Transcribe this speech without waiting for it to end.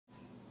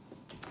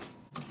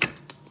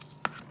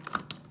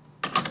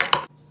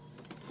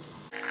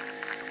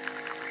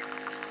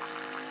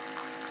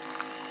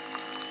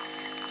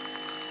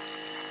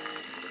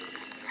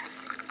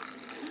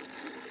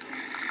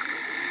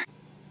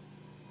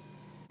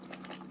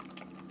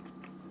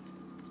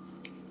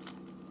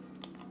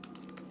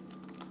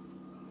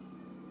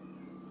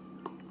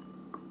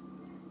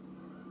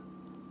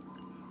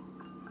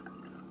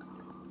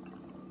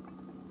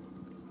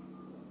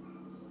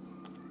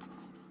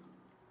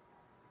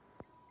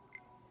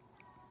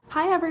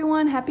Hi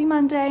everyone, happy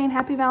Monday and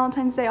happy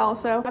Valentine's Day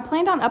also. I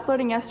planned on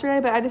uploading yesterday,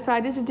 but I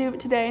decided to do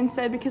it today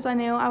instead because I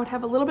knew I would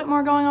have a little bit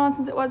more going on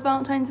since it was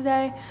Valentine's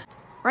Day.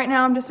 Right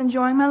now I'm just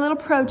enjoying my little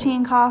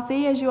protein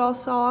coffee, as you all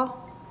saw.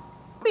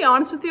 To be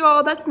honest with you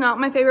all, that's not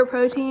my favorite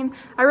protein.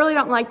 I really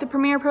don't like the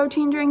Premier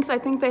protein drinks. I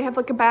think they have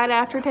like a bad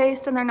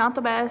aftertaste and they're not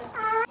the best.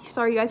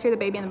 Sorry, you guys hear the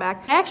baby in the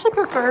back. I actually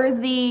prefer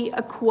the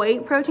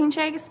Equate protein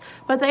shakes,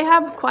 but they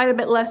have quite a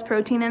bit less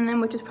protein in them,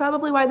 which is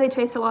probably why they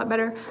taste a lot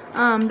better.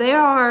 They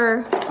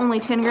are only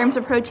 10 grams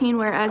of protein,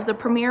 whereas the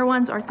Premier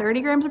ones are 30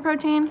 grams of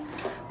protein.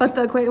 But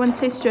the Equate ones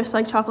taste just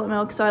like chocolate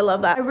milk, so I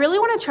love that. I really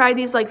want to try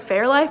these like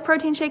Fairlife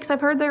protein shakes. I've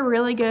heard they're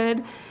really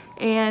good,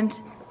 and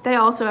they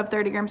also have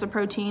 30 grams of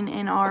protein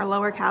and are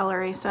lower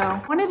calorie. So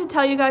I wanted to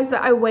tell you guys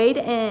that I weighed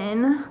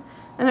in,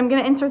 and I'm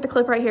gonna insert the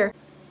clip right here.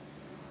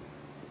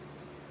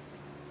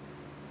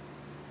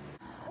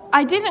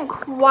 I didn't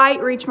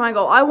quite reach my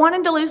goal. I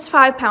wanted to lose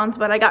 5 pounds,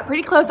 but I got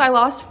pretty close. I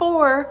lost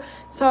 4,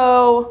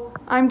 so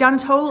I'm down a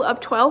total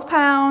of 12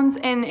 pounds,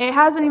 and it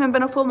hasn't even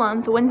been a full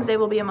month. Wednesday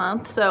will be a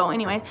month, so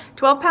anyway,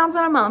 12 pounds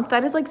in a month.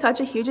 That is like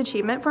such a huge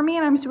achievement for me,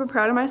 and I'm super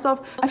proud of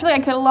myself. I feel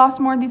like I could have lost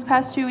more these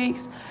past 2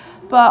 weeks,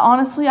 but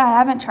honestly, I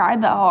haven't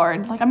tried that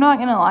hard. Like, I'm not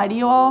gonna lie to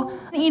you all.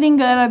 I've been eating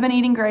good, I've been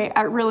eating great,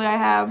 I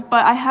have,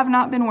 but I have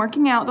not been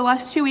working out. The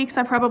last 2 weeks,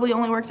 I probably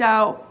only worked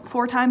out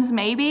 4 times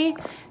maybe.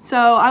 So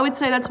I would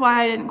say that's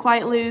why I didn't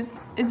quite lose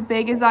as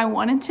big as I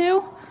wanted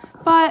to,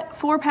 but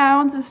 4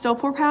 pounds is still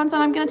 4 pounds,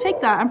 and I'm gonna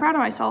take that. I'm proud of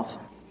myself.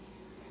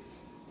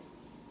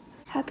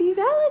 Happy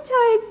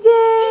Valentine's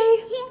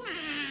Day!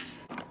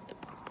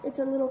 It's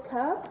a little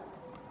cup.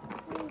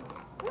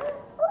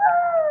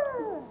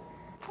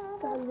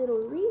 Got a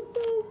little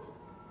Reese's.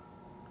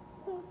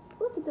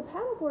 Look, it's a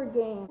paddleboard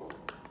game.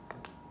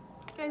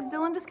 Guys,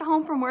 Dylan just got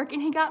home from work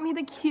and he got me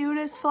the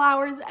cutest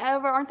flowers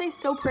ever. Aren't they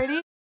so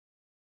pretty?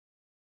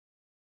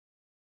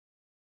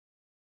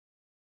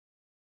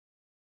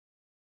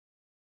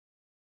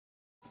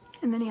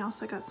 And then he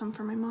also got some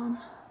for my mom.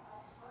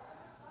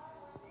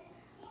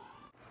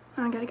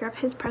 Now I gotta grab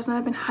his present.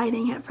 I've been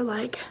hiding it for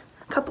like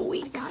a couple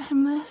weeks. I got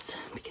him this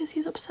because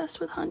he's obsessed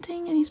with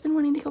hunting and he's been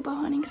wanting to go bow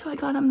hunting, so I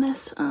got him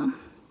this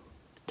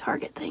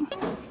Target thing.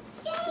 Does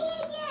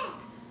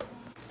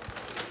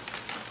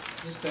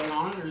it stay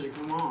on or does it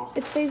come off?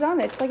 It stays on.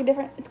 It's like a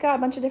different, it's got a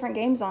bunch of different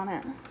games on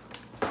it.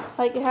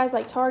 Like it has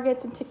like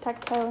targets and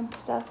tic-tac-toe and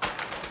stuff.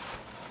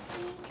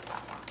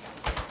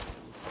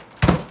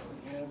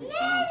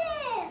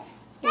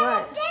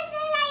 What?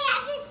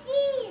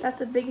 That's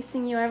the biggest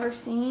thing you ever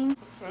seen.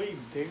 What are you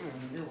doing?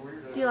 You're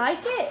weird. Do you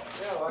like it?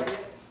 Yeah, I like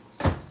it.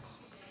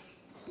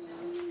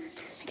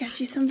 I got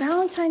you some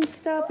Valentine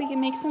stuff. We can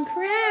make some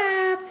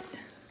crafts.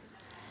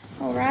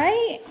 All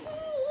right.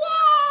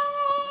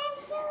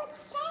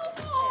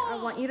 I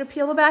want you to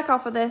peel the back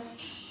off of this.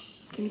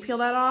 Can you peel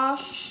that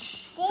off?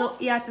 So,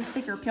 yeah, it's a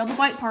sticker. Peel the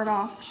white part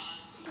off.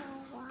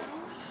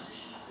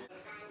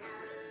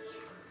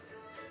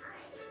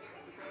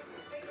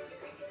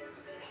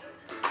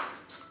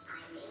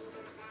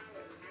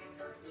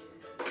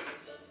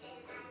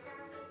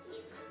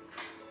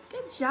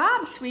 Good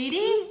job,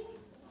 sweetie.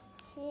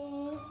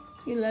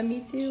 You love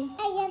me too?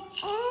 I love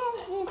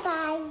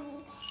everybody.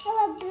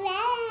 I love Brad,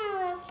 I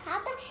love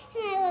Papa,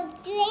 and I love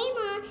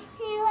Draymond, and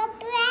I love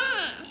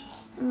Brad.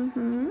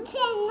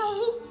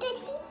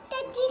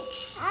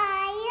 I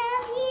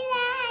love you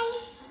guys.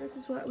 This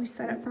is what we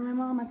set up for my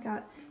mom. I've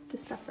got the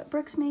stuff that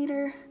Brooks made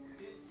her,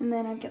 and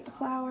then I've got the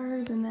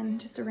flowers, and then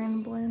just a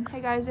random balloon.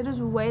 Hey guys, it is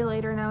way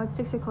later now. It's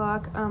 6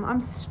 o'clock. I'm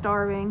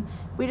starving.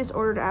 We just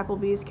ordered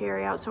Applebee's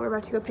carry out, so we're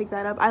about to go pick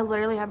that up. I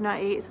literally have not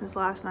ate since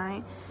last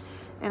night,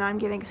 and I'm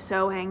getting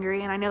so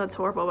hangry, and I know that's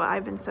horrible, but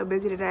I've been so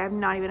busy today. I've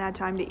not even had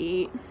time to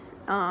eat.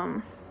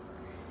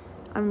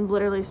 I'm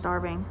literally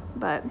starving,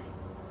 but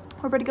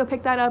we're about to go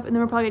pick that up, and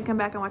then we're probably gonna come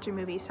back and watch a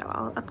movie, so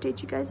I'll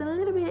update you guys in a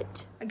little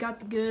bit. I got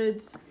the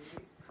goods.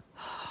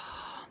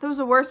 That was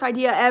the worst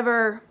idea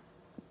ever.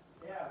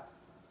 Yeah.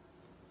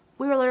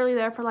 We were literally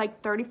there for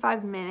like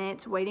 35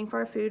 minutes waiting for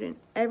our food, and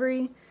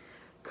every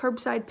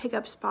curbside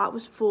pickup spot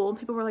was full.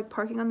 People were like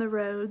parking on the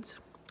roads,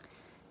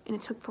 and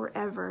it took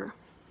forever.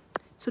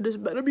 So this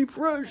better be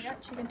fresh. I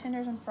got chicken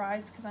tenders and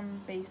fries because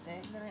I'm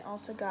basic. Then I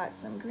also got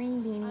some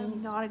green beanies.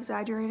 I'm not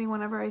exaggerating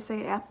whenever I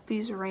say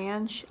Applebee's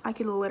Ranch. I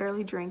could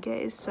literally drink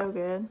it. It's so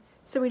good.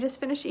 So we just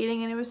finished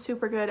eating and it was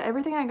super good.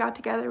 Everything I got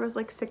together was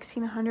like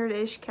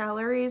 1,600-ish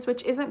calories,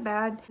 which isn't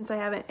bad since I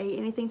haven't ate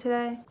anything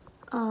today.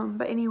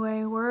 But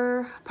anyway,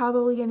 we're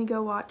probably gonna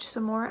go watch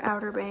some more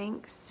Outer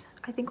Banks.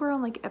 I think we're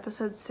on like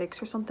episode 6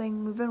 or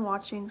something. We've been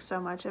watching so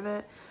much of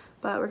it,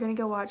 but we're gonna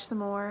go watch some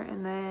more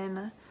and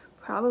then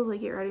probably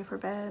get ready for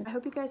bed. I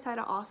hope you guys had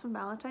an awesome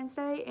Valentine's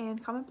Day,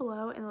 and comment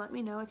below and let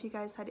me know if you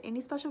guys had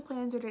any special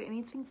plans or did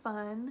anything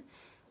fun.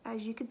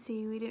 As you can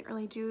see, we didn't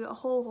really do a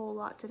whole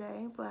lot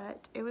today,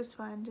 but it was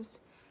fun just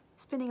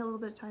spending a little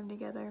bit of time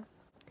together.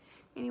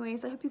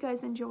 Anyways, I hope you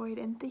guys enjoyed,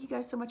 and thank you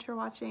guys so much for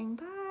watching.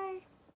 Bye!